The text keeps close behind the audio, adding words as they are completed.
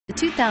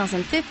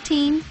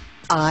2015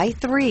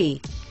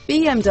 i3.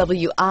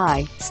 BMW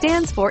i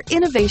stands for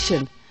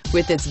innovation.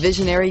 With its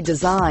visionary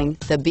design,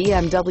 the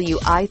BMW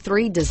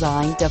i3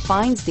 design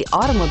defines the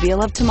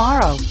automobile of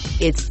tomorrow.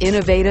 Its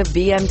innovative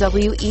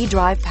BMW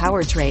eDrive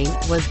powertrain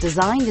was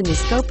designed in the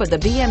scope of the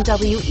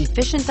BMW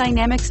Efficient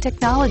Dynamics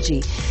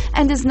technology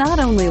and is not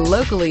only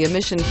locally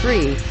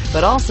emission-free,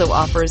 but also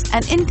offers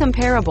an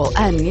incomparable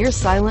and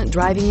near-silent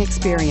driving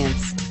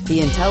experience. The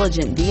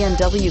intelligent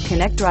BMW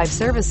Connect Drive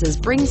services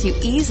brings you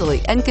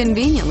easily and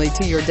conveniently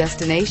to your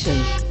destination.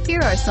 Here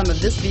are some of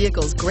this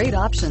vehicle's great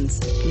options: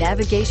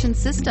 navigation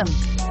system,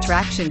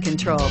 traction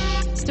control,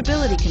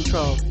 stability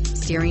control,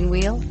 steering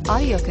wheel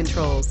audio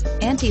controls,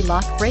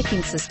 anti-lock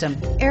braking system,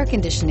 air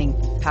conditioning,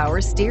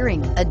 power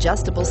steering,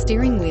 adjustable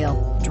steering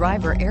wheel,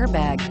 driver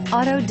airbag,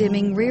 auto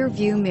dimming rear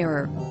view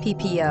mirror,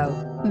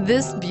 PPO.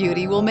 This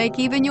beauty will make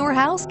even your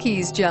house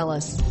keys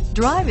jealous.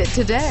 Drive it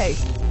today.